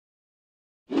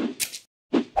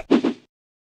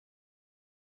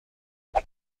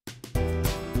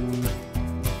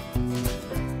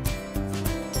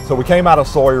So we came out of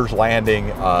Sawyer's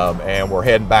Landing and we're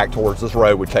heading back towards this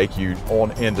road would take you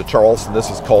on into Charleston. This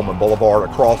is Coleman Boulevard.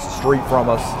 Across the street from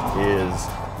us is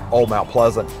Old Mount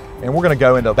Pleasant. And we're gonna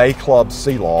go into Bay Club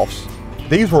Sea Lofts.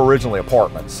 These were originally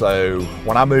apartments. So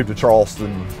when I moved to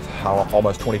Charleston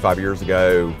almost 25 years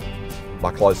ago,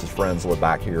 my closest friends lived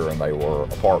back here and they were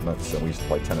apartments, and we used to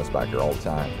play tennis back here all the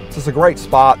time. So it's a great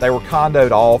spot. They were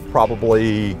condoed off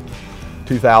probably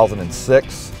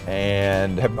 2006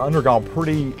 and have undergone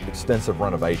pretty extensive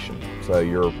renovation. So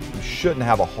you shouldn't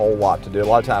have a whole lot to do. A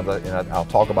lot of times, and I'll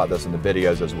talk about this in the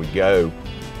videos as we go,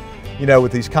 you know,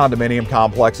 with these condominium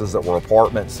complexes that were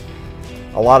apartments,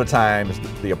 a lot of times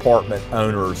the apartment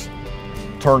owners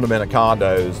turned them into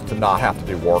condos to not have to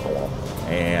do work on them.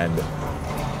 And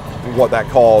what that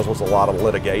caused was a lot of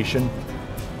litigation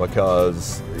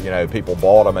because, you know, people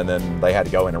bought them and then they had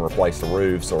to go in and replace the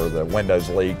roofs, or the windows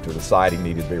leaked, or the siding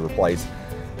needed to be replaced.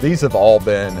 These have all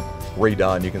been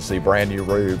redone. You can see brand new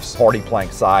roofs, hardy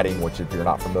plank siding, which if you're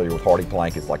not familiar with hardy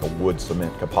plank, it's like a wood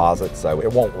cement composite, so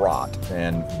it won't rot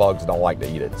and bugs don't like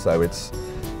to eat it. So it's,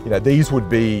 you know, these would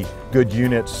be good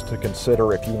units to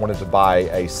consider if you wanted to buy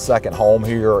a second home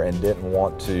here and didn't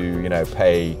want to, you know,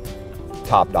 pay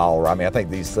top dollar. I mean, I think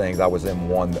these things, I was in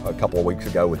one a couple of weeks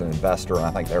ago with an investor, and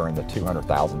I think they're in the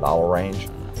 $200,000 range.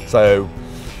 So,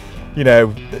 you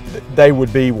know, they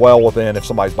would be well within, if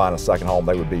somebody's buying a second home,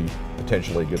 they would be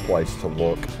potentially a good place to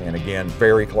look. And again,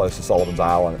 very close to Sullivan's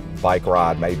Island. Bike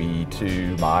ride maybe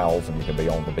 2 miles and you can be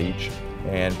on the beach.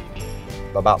 And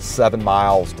about 7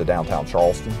 miles to downtown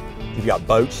Charleston. You've got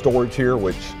boat storage here,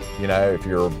 which, you know, if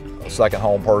you're a second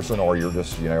home person or you're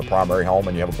just, you know, a primary home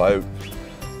and you have a boat,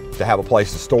 to have a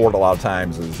place to store it a lot of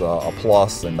times is a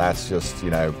plus, and that's just,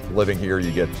 you know, living here,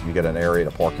 you get an area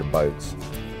to park your boats.